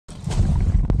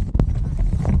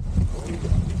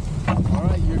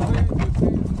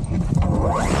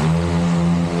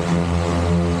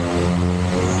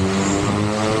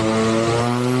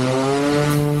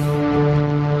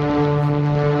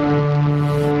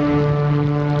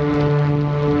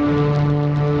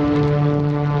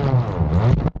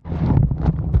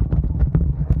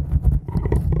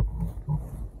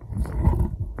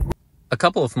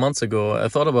couple of months ago, I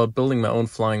thought about building my own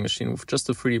flying machine with just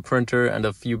a 3D printer and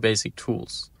a few basic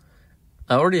tools.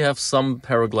 I already have some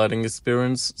paragliding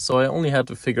experience, so I only had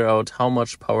to figure out how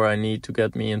much power I need to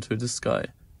get me into the sky.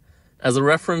 As a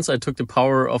reference, I took the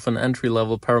power of an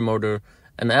entry-level paramotor,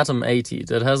 an Atom 80,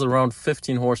 that has around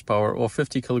 15 horsepower or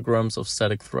 50 kilograms of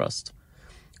static thrust.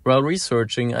 While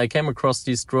researching, I came across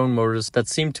these drone motors that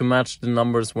seemed to match the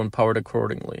numbers when powered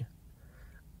accordingly.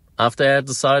 After I had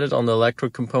decided on the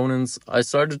electric components, I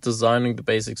started designing the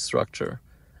basic structure.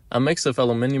 A mix of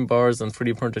aluminium bars and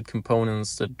 3D printed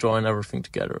components that join everything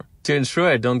together. To ensure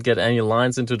I don't get any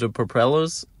lines into the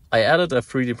propellers, I added a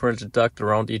 3D printed duct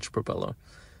around each propeller.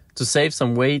 To save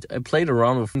some weight, I played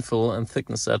around with infill and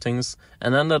thickness settings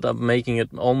and ended up making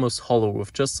it almost hollow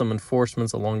with just some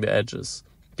reinforcements along the edges,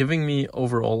 giving me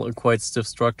overall a quite stiff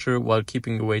structure while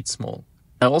keeping the weight small.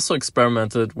 I also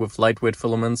experimented with lightweight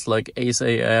filaments like ACE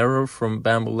Aero from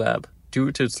Bamboo Lab,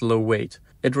 due to its low weight.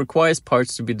 It requires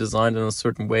parts to be designed in a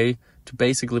certain way to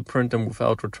basically print them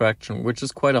without retraction, which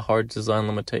is quite a hard design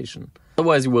limitation.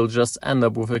 Otherwise you will just end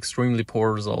up with extremely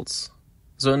poor results.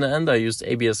 So in the end I used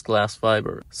ABS glass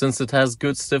fiber, since it has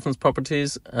good stiffness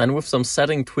properties, and with some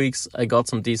setting tweaks I got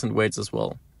some decent weights as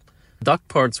well. Duct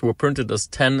parts were printed as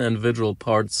 10 individual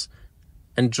parts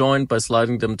and joined by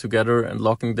sliding them together and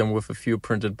locking them with a few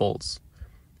printed bolts.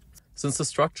 Since the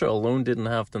structure alone didn't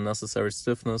have the necessary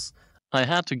stiffness, I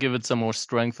had to give it some more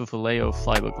strength with a layer of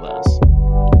fiberglass.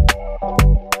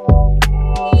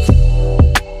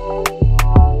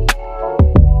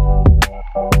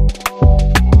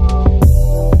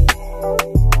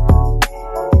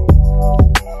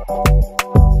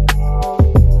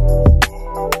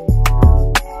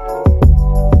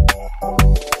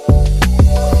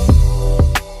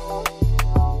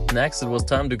 Next, it was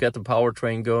time to get the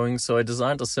powertrain going, so I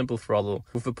designed a simple throttle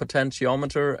with a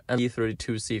potentiometer and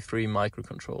E32C3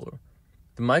 microcontroller.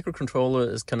 The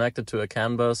microcontroller is connected to a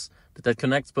CAN bus that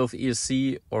connects both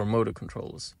ESC or motor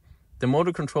controllers. The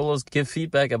motor controllers give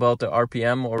feedback about the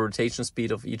RPM or rotation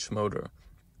speed of each motor.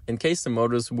 In case the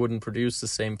motors wouldn't produce the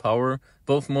same power,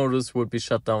 both motors would be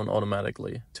shut down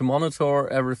automatically. To monitor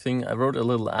everything, I wrote a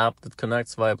little app that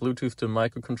connects via Bluetooth to the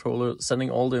microcontroller, sending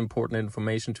all the important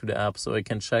information to the app so I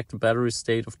can check the battery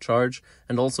state of charge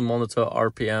and also monitor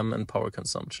RPM and power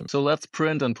consumption. So let's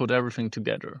print and put everything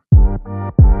together.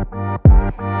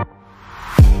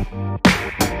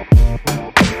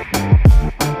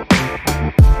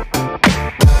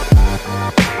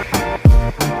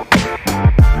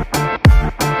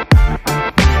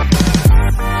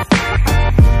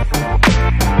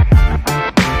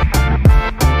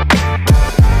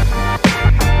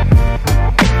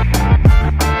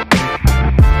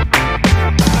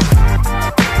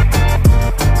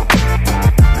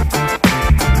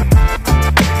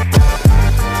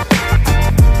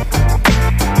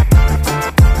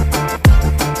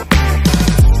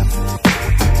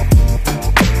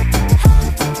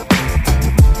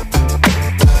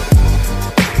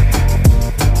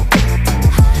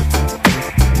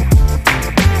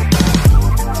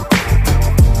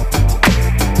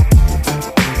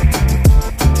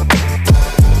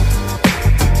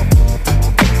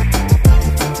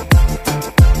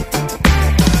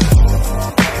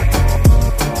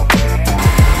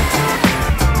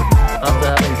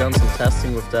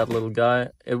 Testing with that little guy,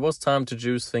 it was time to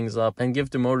juice things up and give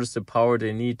the motors the power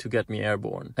they need to get me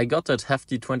airborne. I got that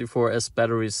hefty 24S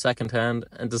battery secondhand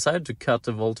and decided to cut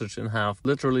the voltage in half,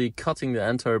 literally cutting the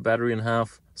entire battery in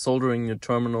half, soldering the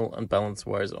terminal and balance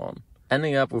wires on,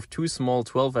 ending up with two small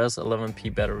 12S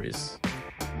 11P batteries.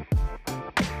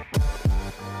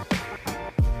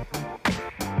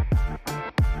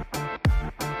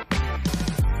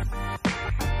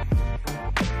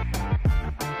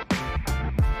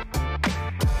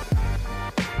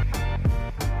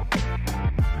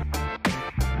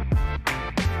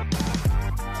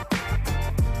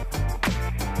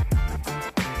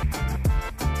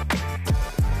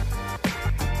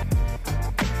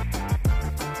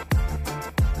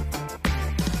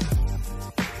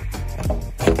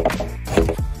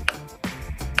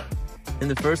 In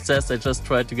the first test I just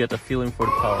tried to get a feeling for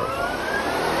the power.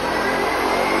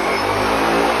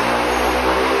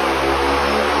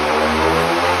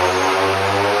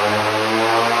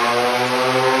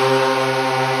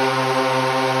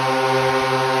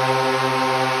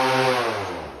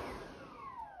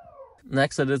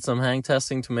 Next I did some hang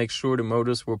testing to make sure the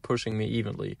motors were pushing me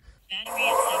evenly. Battery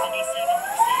at 77%.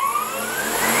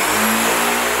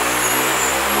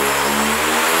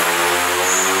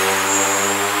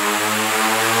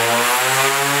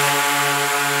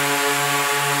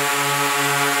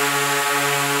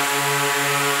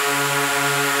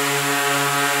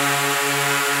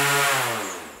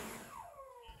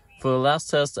 last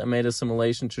test, I made a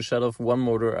simulation to shut off one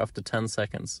motor after 10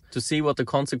 seconds, to see what the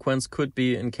consequence could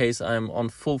be in case I am on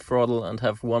full throttle and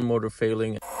have one motor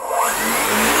failing.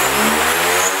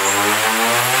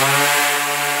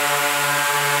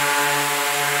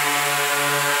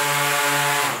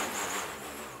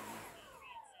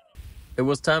 It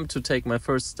was time to take my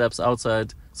first steps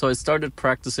outside, so I started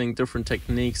practicing different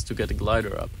techniques to get the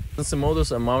glider up. Since the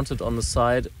motors are mounted on the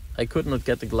side, I could not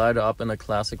get the glider up in a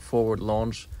classic forward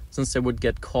launch, since they would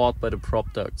get caught by the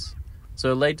prop ducts. So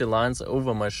I laid the lines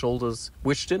over my shoulders,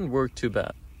 which didn't work too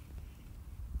bad.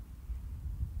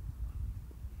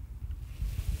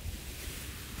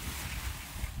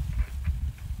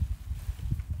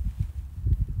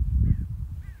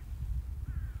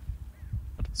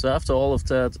 So after all of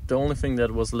that, the only thing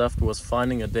that was left was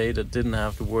finding a day that didn't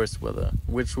have the worst weather,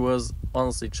 which was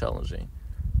honestly challenging.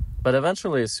 But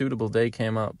eventually a suitable day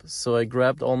came up, so I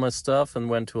grabbed all my stuff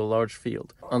and went to a large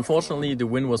field. Unfortunately, the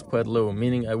wind was quite low,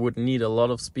 meaning I would need a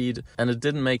lot of speed, and it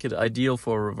didn't make it ideal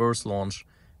for a reverse launch,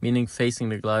 meaning facing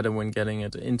the glider when getting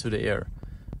it into the air.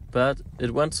 But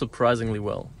it went surprisingly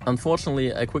well.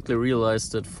 Unfortunately, I quickly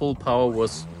realized that full power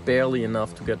was barely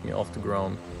enough to get me off the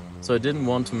ground. So I didn't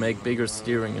want to make bigger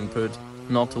steering input,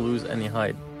 not to lose any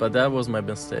height, but that was my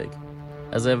mistake,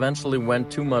 as I eventually went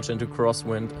too much into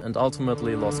crosswind and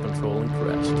ultimately lost control and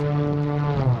crashed.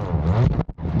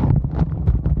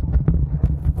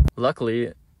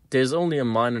 Luckily, there's only a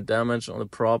minor damage on the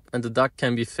prop and the duct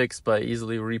can be fixed by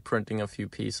easily reprinting a few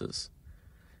pieces.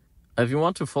 If you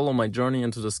want to follow my journey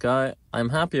into the sky, I'm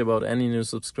happy about any new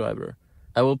subscriber.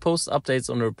 I will post updates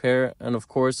on the repair and of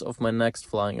course of my next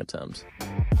flying attempt.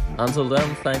 Until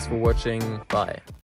then, thanks for watching, bye.